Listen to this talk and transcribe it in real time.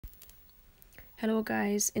Hello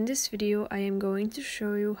guys, in this video I am going to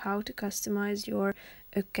show you how to customize your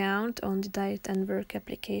account on the Diet and Work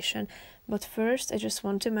application. But first I just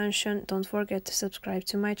want to mention, don't forget to subscribe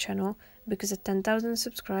to my channel, because at 10,000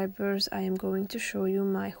 subscribers I am going to show you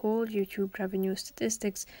my whole YouTube revenue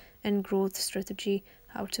statistics and growth strategy,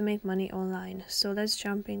 how to make money online. So let's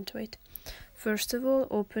jump into it. First of all,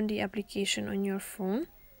 open the application on your phone.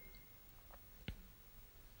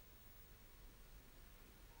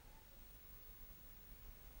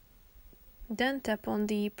 Then tap on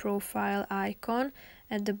the profile icon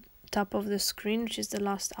at the top of the screen, which is the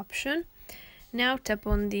last option. Now tap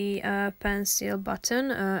on the pencil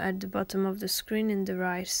button at the bottom of the screen in the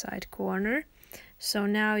right side corner. So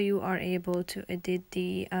now you are able to edit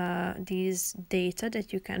the these data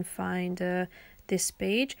that you can find this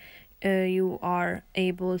page. You are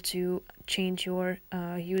able to change your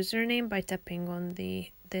username by tapping on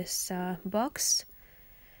this box.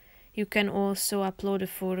 You can also upload a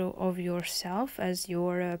photo of yourself as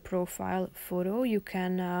your profile photo. You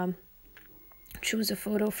can choose a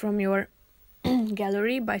photo from your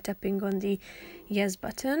gallery by tapping on the yes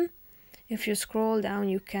button. If you scroll down,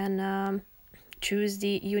 you can choose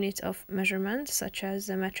the unit of measurement, such as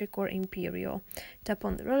a metric or imperial. Tap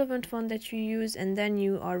on the relevant one that you use, and then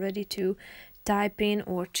you are ready to type in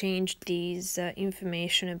or change these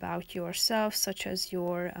information about yourself, such as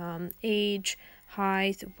your age,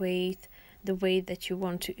 height, weight, the weight that you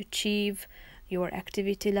want to achieve, your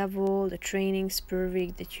activity level, the trainings per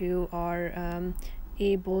week that you are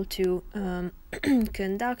able to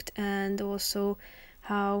conduct, and also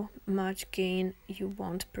how much gain you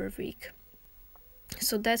want per week.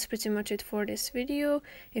 So that's pretty much it for this video.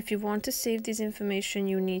 If you want to save this information,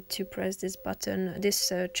 you need to press this button,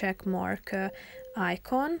 this check mark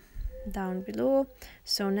icon down below.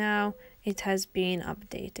 So now it has been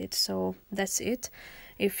updated. So that's it.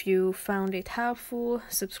 If you found it helpful,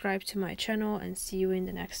 subscribe to my channel and see you in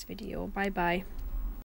the next video. Bye bye.